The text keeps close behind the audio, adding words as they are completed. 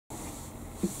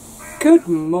Good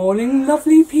morning,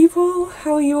 lovely people.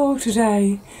 How are you all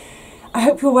today? I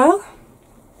hope you're well.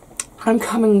 I'm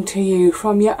coming to you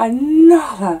from yet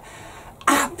another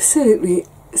absolutely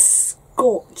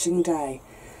scorching day.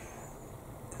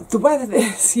 The weather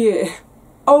this year,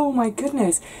 oh my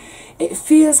goodness, it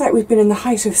feels like we've been in the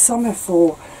height of summer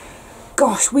for,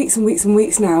 gosh, weeks and weeks and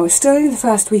weeks now. It's still only the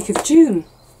first week of June.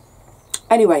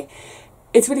 Anyway,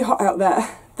 it's really hot out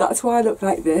there. That's why I look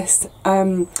like this.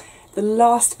 The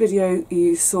last video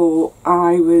you saw,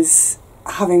 I was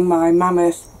having my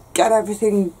mammoth get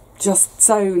everything just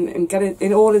sown and get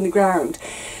it all in the ground.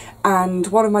 And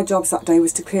one of my jobs that day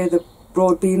was to clear the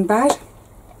broad bean bed.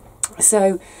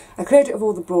 So I cleared it of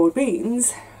all the broad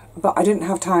beans, but I didn't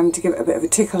have time to give it a bit of a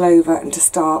tickle over and to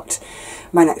start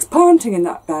my next planting in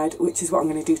that bed, which is what I'm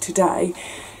going to do today.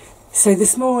 So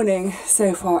this morning,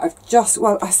 so far, I've just,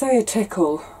 well, I say a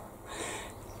tickle.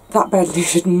 That bed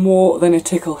needed more than a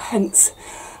tickle, hence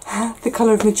the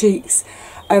colour of my cheeks.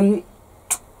 If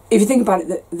you think about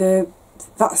it,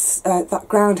 that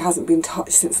ground hasn't been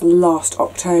touched since last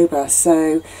October.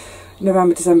 So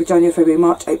November, December, January, February,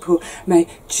 March, April, May,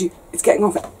 June. It's getting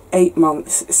on for 8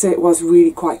 months, so it was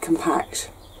really quite compact.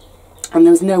 And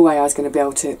there was no way I was going to be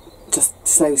able to just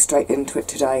sow straight into it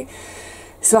today.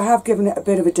 So I have given it a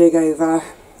bit of a dig over.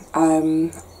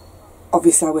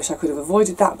 Obviously I wish I could have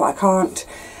avoided that, but I can't.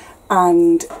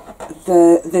 And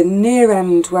the near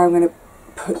end where I'm going to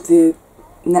put the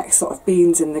next sort of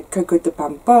beans in the Coco de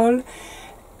Paimpol,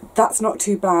 that's not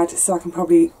too bad, so I can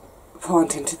probably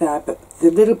plant into there. But the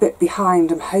little bit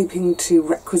behind I'm hoping to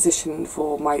requisition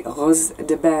for my rose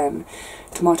de Berne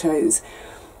tomatoes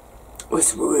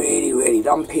was really, really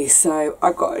lumpy. So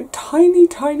I've got a tiny,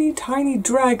 tiny, tiny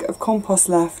drag of compost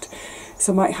left.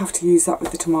 So I might have to use that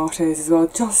with the tomatoes as well,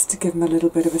 just to give them a little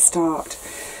bit of a start.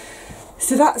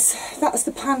 So that's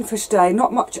the plan for today,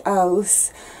 not much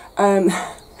else.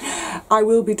 I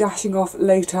will be dashing off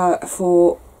later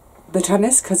for the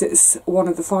tennis because it's one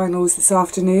of the finals this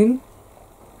afternoon.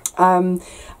 And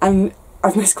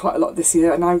I've missed quite a lot this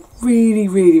year and I really,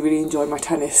 really, really enjoy my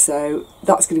tennis, so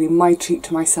that's going to be my treat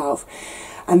to myself.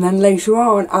 And then later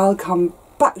on I'll come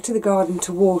back to the garden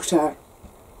to water.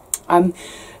 And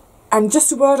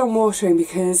just a word on watering,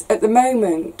 because at the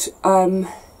moment,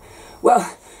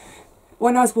 well,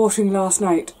 when I was watering last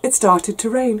night, it started to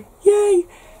rain. Yay!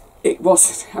 It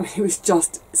wasn't. I mean, it was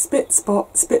just spit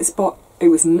spot, spit spot. It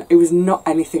was not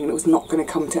anything, and it was not going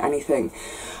to come to anything.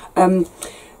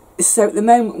 So at the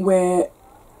moment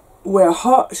we're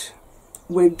hot,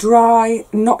 we're dry.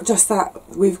 Not just that,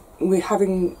 we're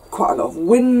having quite a lot of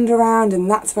wind around, and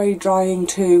that's very drying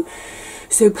too.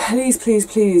 So please, please,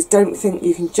 please don't think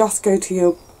you can just go to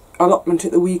your allotment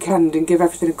at the weekend and give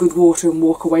everything a good water and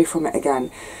walk away from it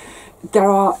again.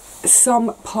 There are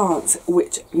some plants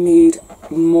which need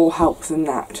more help than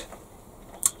that.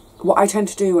 What I tend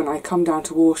to do when I come down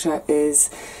to water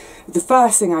is, the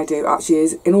first thing I do actually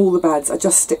is, in all the beds, I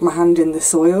just stick my hand in the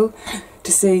soil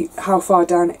to see how far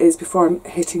down it is before I'm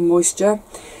hitting moisture.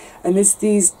 And as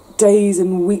these days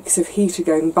and weeks of heat are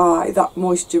going by, that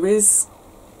moisture is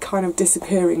kind of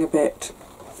disappearing a bit,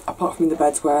 apart from in the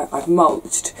beds where I've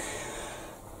mulched.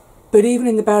 But even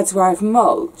in the beds where I've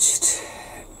mulched,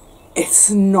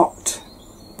 there's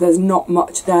not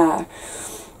much there.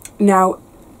 Now,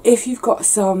 if you've got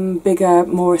some bigger,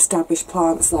 more established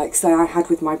plants, like say I had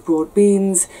with my broad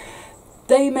beans,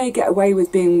 they may get away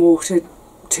with being watered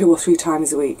 2 or 3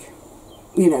 times a week.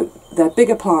 You know, they're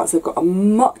bigger plants, they've got a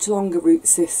much longer root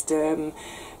system,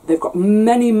 they've got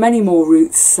many, many more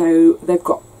roots, so they've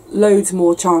got loads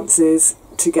more chances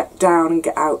to get down and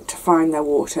get out to find their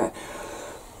water.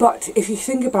 But if you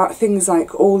think about things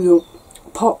like all your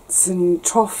pots and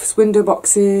troughs, window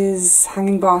boxes,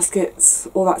 hanging baskets,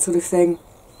 all that sort of thing,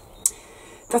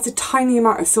 that's a tiny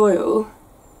amount of soil.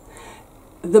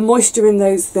 The moisture in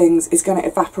those things is going to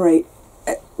evaporate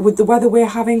with the weather we're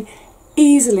having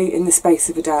easily in the space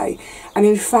of a day. And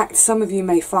in fact, some of you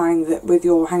may find that with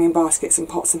your hanging baskets and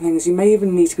pots and things, you may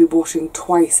even need to be watering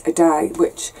twice a day,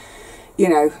 which, you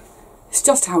know, it's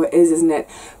just how it is, isn't it?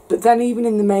 But then even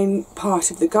in the main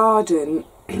part of the garden,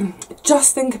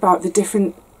 just think about the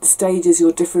different stages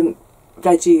your different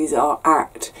veggies are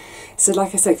at. So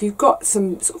like I say, if you've got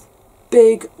some sort of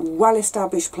big,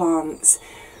 well-established plants,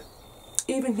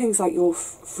 even things like your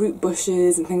fruit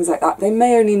bushes and things like that, they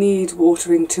may only need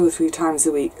watering 2 or 3 times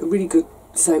a week, a really good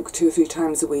soak 2 or 3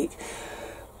 times a week.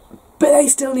 But they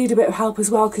still need a bit of help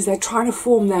as well, because they're trying to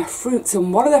form their fruits.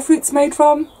 And what are their fruits made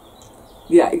from?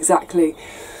 Yeah, exactly.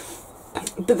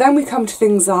 But then we come to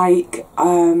things like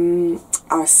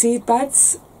our seed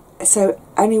beds. So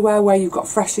anywhere where you've got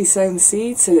freshly sown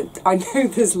seeds, so I know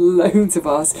there's loads of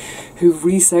us who've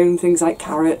resown things like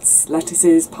carrots,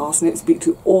 lettuces, parsnips,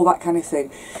 beetroot, all that kind of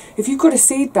thing. If you've got a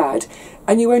seed bed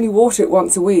and you only water it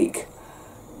once a week,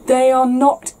 they are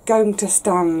not going to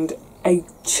stand a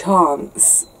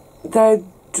chance. They're,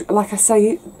 like I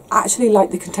say, actually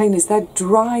like the containers, they're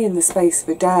dry in the space of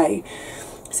a day.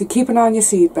 So keep an eye on your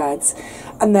seed beds.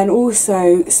 And then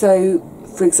also, so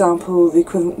for example, the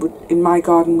equivalent would, in my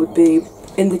garden would be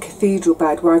in the cathedral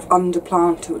bed where I've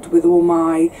underplanted with all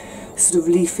my sort of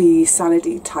leafy,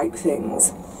 salady type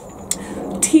things.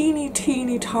 Teeny,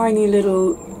 teeny, tiny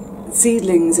little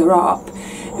seedlings are up.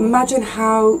 Imagine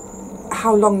how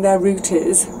long their root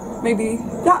is, maybe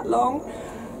that long.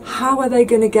 How are they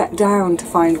going to get down to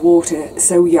find water?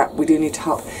 So yeah, we do need to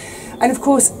help. And of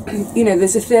course, you know,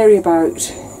 there's a theory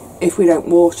about if we don't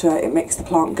water, it makes the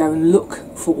plant go and look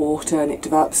for water and it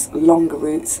develops longer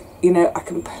roots. You know, I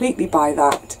completely buy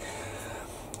that.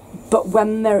 But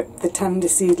when they're at the tender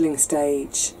seedling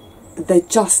stage, they're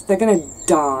going to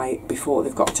die before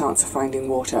they've got a chance of finding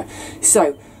water.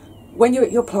 So when you're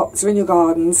at your plots or in your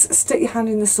gardens, stick your hand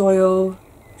in the soil,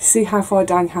 see how far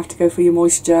down you have to go for your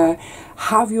moisture,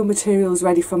 have your materials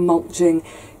ready for mulching,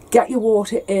 get your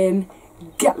water in,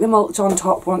 get the mulch on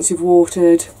top once you've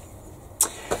watered,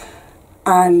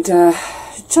 and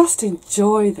just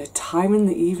enjoy the time in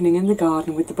the evening in the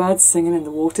garden with the birds singing and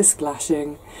the water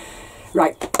splashing.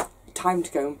 Right, time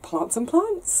to go and plant some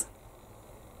plants.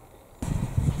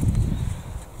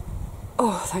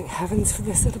 Oh, thank heavens for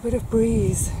this little bit of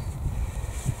breeze.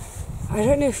 I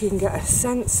don't know if you can get a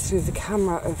sense through the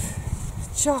camera of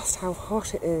just how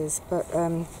hot it is, but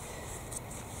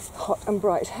hot and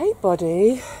bright. Hey,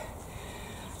 buddy.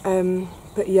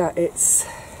 But yeah, it's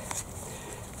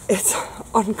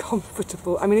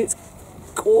uncomfortable. I mean, it's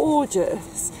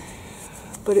gorgeous,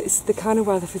 but it's the kind of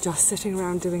weather for just sitting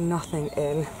around doing nothing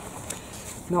in,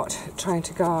 not trying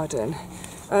to garden.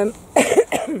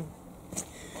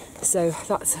 So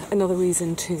that's another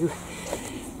reason to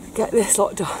get this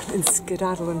lot done and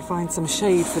skedaddle and find some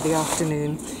shade for the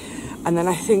afternoon. And then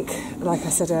I think, like I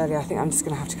said earlier, I think I'm just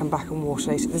going to have to come back and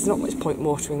water later. There's not much point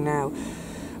watering now,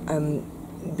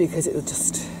 because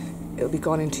it'll be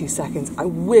gone in 2 seconds. I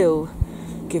will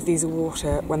give these a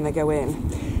water when they go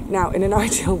in. Now, in an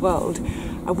ideal world,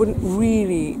 I wouldn't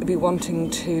really be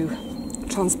wanting to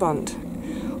transplant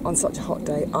on such a hot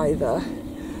day either.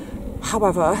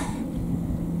 However,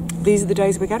 these are the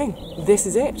days we're getting. This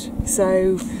is it.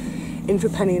 So, in for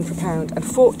penny, in for pound. And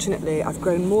fortunately, I've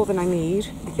grown more than I need,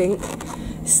 I think.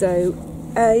 So,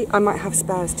 A, I might have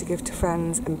spares to give to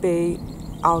friends, and B,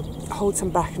 I'll hold some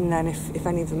back, and then if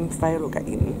any of them fail or get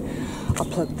eaten, I'll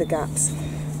plug the gaps.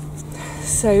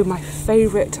 So, my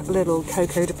favourite little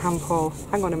Coco de Paimpol.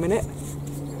 Hang on a minute.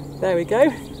 There we go.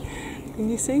 Can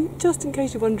you see? Just in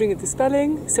case you're wondering of the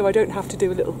spelling, so I don't have to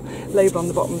do a little label on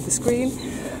the bottom of the screen.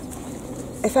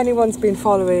 If anyone's been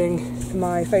following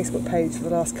my Facebook page for the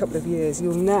last couple of years,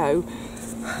 you'll know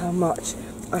how much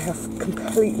I have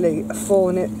completely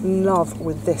fallen in love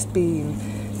with this bean,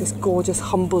 this gorgeous,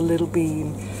 humble little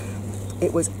bean.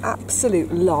 It was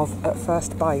absolute love at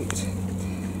first bite.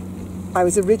 I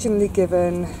was originally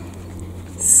given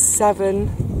 7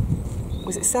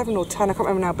 or 10, I can't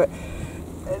remember now, but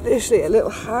literally a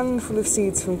little handful of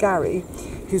seeds from Gary,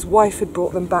 whose wife had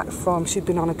brought them back from, she'd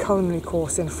been on a culinary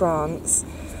course in France,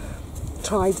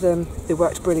 tried them, they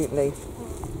worked brilliantly.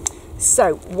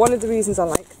 So, one of the reasons I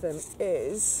like them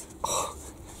is,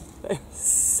 they're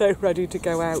so ready to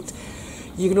go out.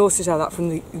 You can also tell that from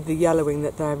the yellowing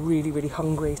that they're really, really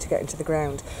hungry to get into the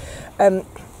ground.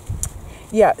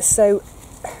 Yeah, so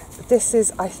this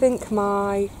is, I think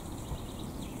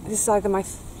this is either my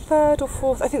 3rd or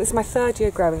 4th, I think this is my 3rd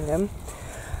year growing them.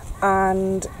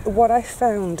 And what I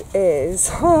found is,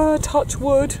 touch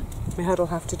wood, my head will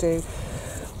have to do,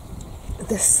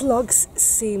 the slugs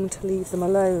seem to leave them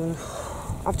alone.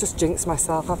 I've just jinxed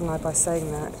myself, haven't I, by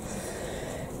saying that.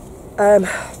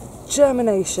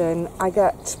 Germination, I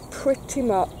get pretty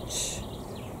much,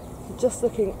 just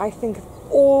looking, I think of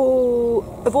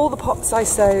all the pots I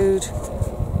sowed,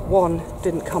 1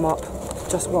 didn't come up,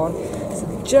 just 1. So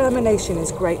the germination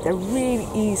is great. They're really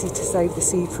easy to save the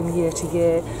seed from year to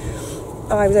year.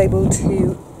 I was able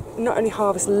to not only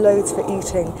harvest loads for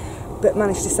eating, but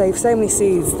managed to save so many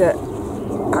seeds that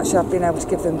actually I've been able to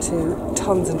give them to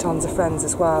tons and tons of friends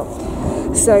as well.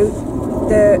 So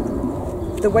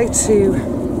the way to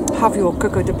have your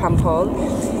Coco de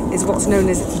Paimpol is what's known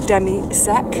as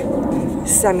demi-sec,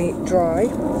 semi-dry.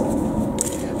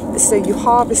 So you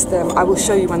harvest them. I will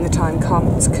show you when the time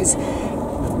comes, because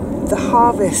the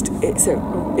harvest,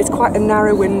 it's quite a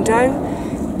narrow window.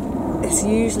 this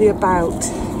usually about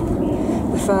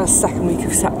the first, second week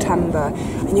of September,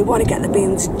 and you want to get the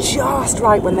beans just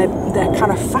right when they're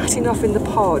kind of fat enough in the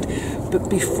pod, but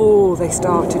before they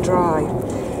start to dry.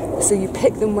 So you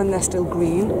pick them when they're still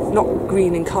green, not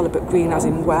green in colour, but green as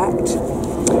in wet,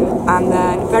 and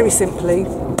then very simply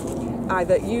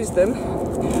either use them,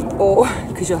 or,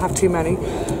 because you'll have too many,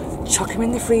 chuck them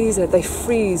in the freezer. They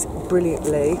freeze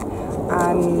brilliantly,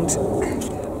 and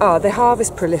they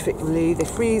harvest prolifically, they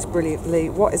freeze brilliantly.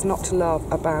 What is not to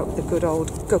love about the good old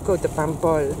Coco de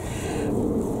Paimpol?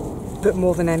 But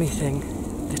more than anything,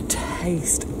 the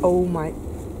taste. Oh my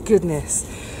goodness.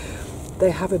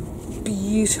 They have a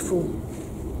beautiful,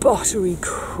 buttery,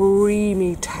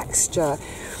 creamy texture.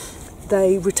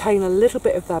 They retain a little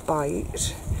bit of their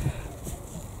bite,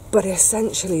 but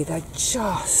essentially they're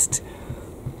just,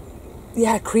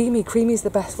 yeah, creamy. Creamy is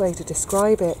the best way to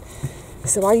describe it.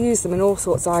 So I use them in all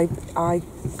sorts. I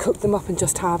cook them up and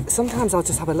just have, sometimes I'll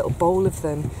just have a little bowl of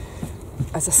them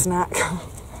as a snack.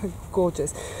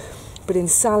 Gorgeous. But in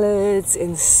salads,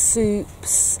 in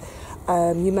soups,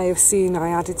 you may have seen I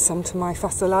added some to my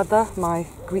fasolada, my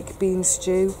Greek bean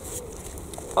stew.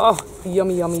 Oh,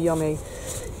 yummy, yummy, yummy.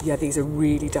 Yeah, these are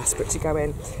really desperate to go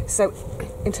in. So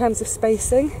in terms of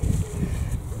spacing,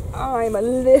 I'm a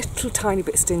little tiny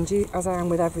bit stingy, as I am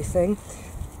with everything,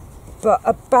 but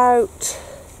about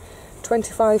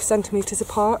 25 centimetres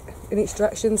apart in each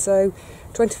direction. So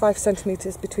 25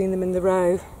 centimetres between them in the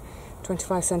row,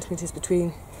 25 centimetres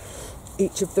between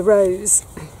each of the rows.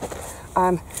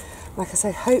 Like I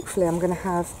say, hopefully I'm going to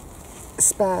have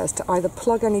spares to either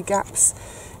plug any gaps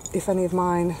if any of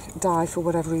mine die for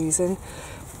whatever reason,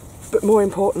 but more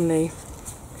importantly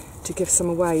to give some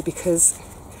away, because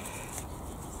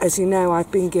as you know,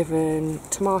 I've been given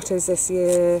tomatoes this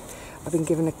year, I've been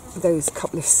given those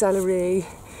couple of celery,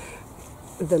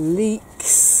 the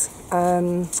leeks,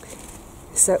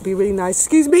 so it'd be really nice.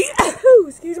 Excuse me,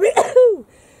 excuse me,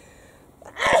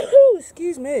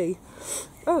 excuse me,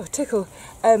 oh, tickle.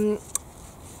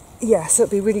 Yeah, so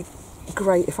it'd be really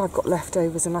great if I've got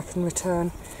leftovers and I can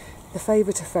return the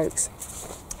favour to folks.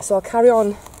 So I'll carry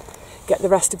on, get the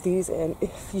rest of these in.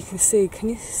 If you can see, can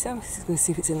you see? I'm just going to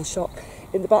see if it's in the shot.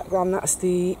 In the background, that's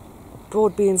the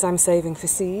broad beans I'm saving for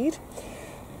seed.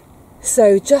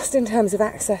 So just in terms of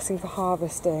accessing for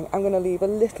harvesting, I'm going to leave a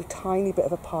little tiny bit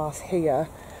of a path here,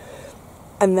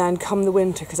 and then come the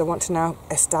winter, because I want to now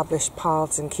establish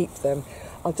paths and keep them,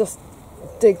 I'll just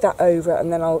dig that over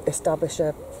and then I'll establish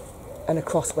a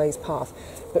crossways path.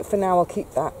 But for now I'll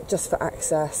keep that just for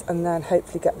access, and then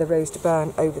hopefully get the rose de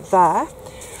burn over there.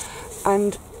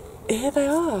 And here they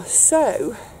are.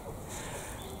 So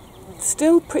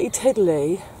still pretty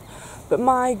tiddly, but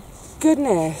my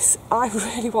goodness, I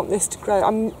really want this to grow.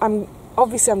 I'm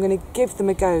obviously going to give them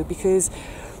a go, because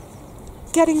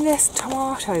getting this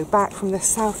tomato back from the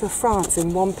south of France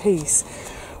in one piece,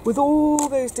 with all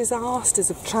those disasters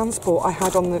of transport I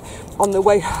had on the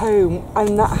way home,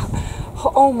 and that,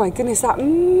 oh my goodness, that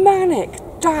manic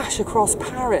dash across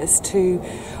Paris to,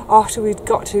 after we'd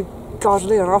got to Gare de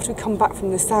Lyon, after we'd come back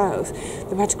from the south,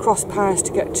 then we had to cross Paris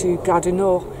to get to Gare du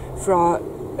Nord for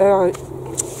our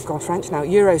gone French now,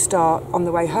 Eurostar on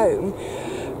the way home,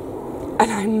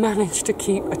 and I managed to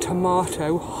keep a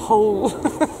tomato whole.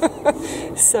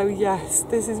 So yes,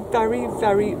 this is very,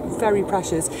 very, very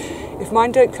precious. If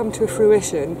mine don't come to a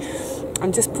fruition,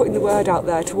 I'm just putting the word out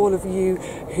there to all of you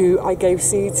who I gave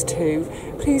seeds to.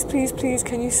 Please, please, please,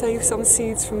 can you save some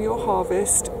seeds from your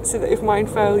harvest, so that if mine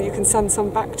fail, you can send some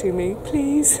back to me,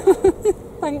 please?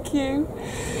 Thank you.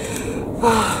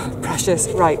 Ah, precious.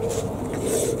 Right,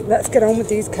 let's get on with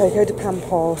these Coco de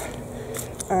Paimpol,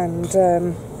 and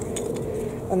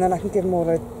then I can give them all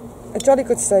a jolly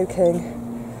good soaking,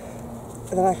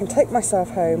 and then I can take myself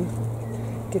home,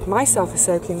 give myself a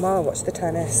soaking while I watch the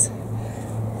tennis,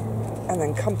 and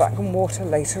then come back and water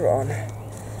later on.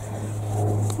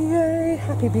 Yay,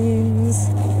 happy beans.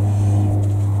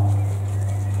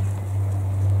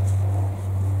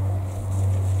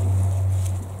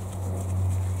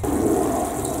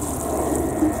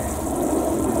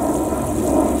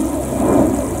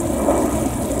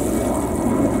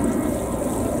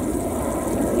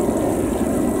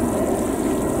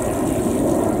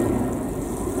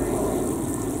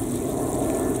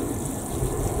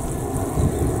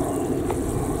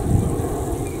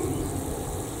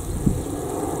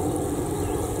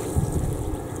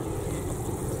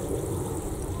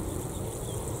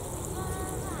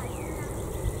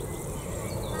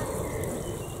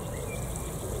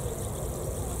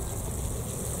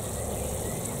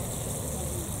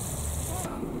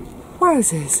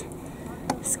 Wowzers,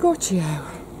 Scorchio.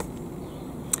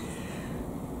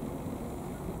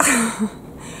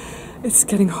 It's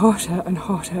getting hotter and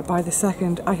hotter by the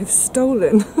second. I have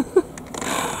stolen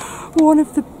one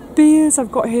of the beers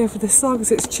I've got here for the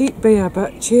sogs. It's cheap beer,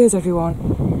 but cheers everyone.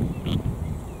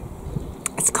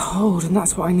 It's cold and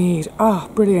that's what I need. Ah,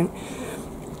 brilliant.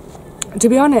 To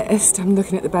be honest, I'm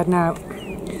looking at the bed now.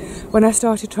 When I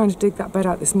started trying to dig that bed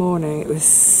out this morning, it was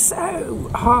so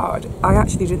hard. I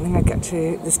actually didn't think I'd get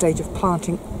to the stage of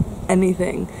planting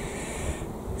anything.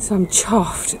 So I'm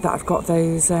chuffed that I've got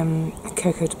those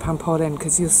Coco de Paimpol in,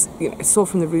 because you know, I saw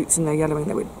from the roots and they're yellowing,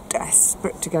 they were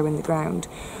desperate to go in the ground.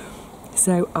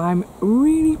 So I'm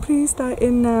really pleased they're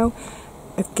in now.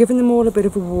 I've given them all a bit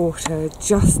of a water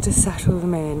just to settle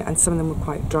them in, and some of them were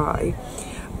quite dry.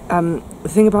 The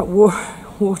thing about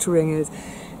watering is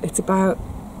it's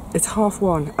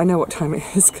 1:30. I know what time it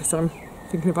is because I'm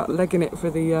thinking about legging it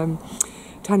for the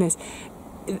tennis.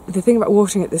 The thing about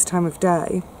watering at this time of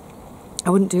day, I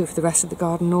wouldn't do it for the rest of the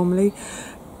garden normally,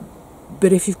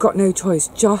 but if you've got no choice,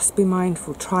 just be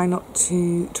mindful. Try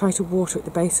to water at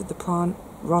the base of the plant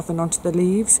rather than onto the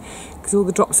leaves, because all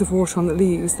the drops of water on the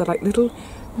leaves, they're like little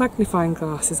magnifying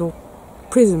glasses or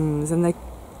prisms, and they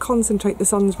concentrate the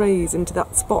sun's rays into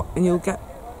that spot and you'll get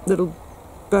little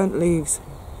burnt leaves.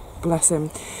 Bless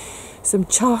him. So I'm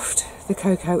chuffed the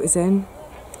cocoa is in.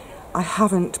 I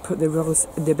haven't put the rose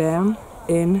de bain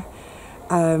in.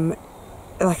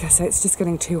 Like I say, it's just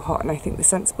getting too hot, and I think the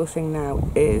sensible thing now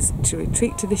is to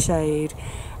retreat to the shade,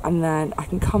 and then I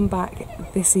can come back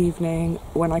this evening.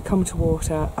 When I come to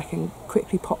water, I can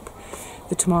quickly pop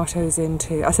the tomatoes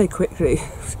into, I say quickly,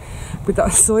 with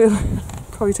that soil,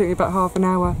 probably take me about half an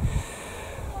hour.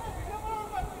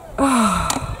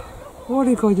 Ah, what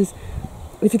a gorgeous.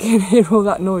 If you can hear all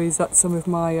that noise, that's some of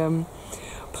my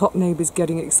plot neighbours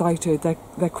getting excited.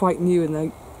 They're quite new and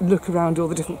they look around all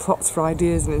the different plots for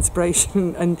ideas and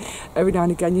inspiration, and every now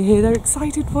and again you hear their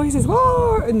excited voices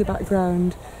in the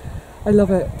background. I love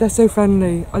it. They're so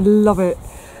friendly. I love it.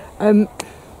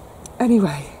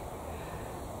 Anyway,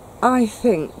 I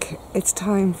think it's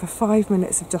time for 5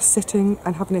 minutes of just sitting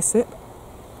and having a sip.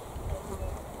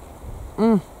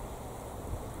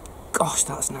 Gosh,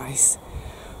 that's nice.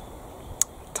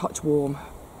 Touch warm,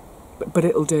 but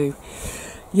it'll do.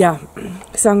 Yeah,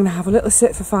 so I'm going to have a little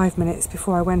sit for 5 minutes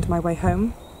before I wend my way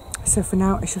home. So for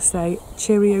now I shall say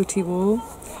cheerio to you all.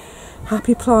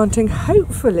 Happy planting.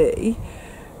 Hopefully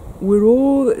we're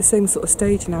all at the same sort of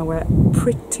stage now where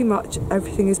pretty much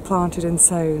everything is planted and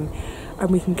sown,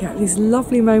 and we can get these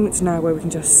lovely moments now where we can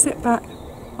just sit back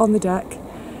on the deck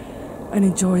and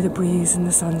enjoy the breeze and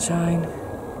the sunshine.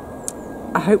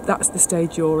 I hope that's the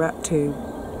stage you're at too.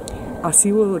 I'll see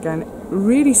you all again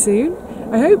really soon,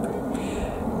 I hope.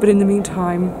 But in the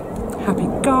meantime, happy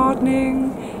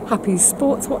gardening, happy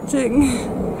sports watching,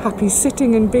 happy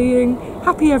sitting and being,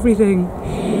 happy everything.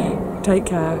 Take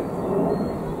care.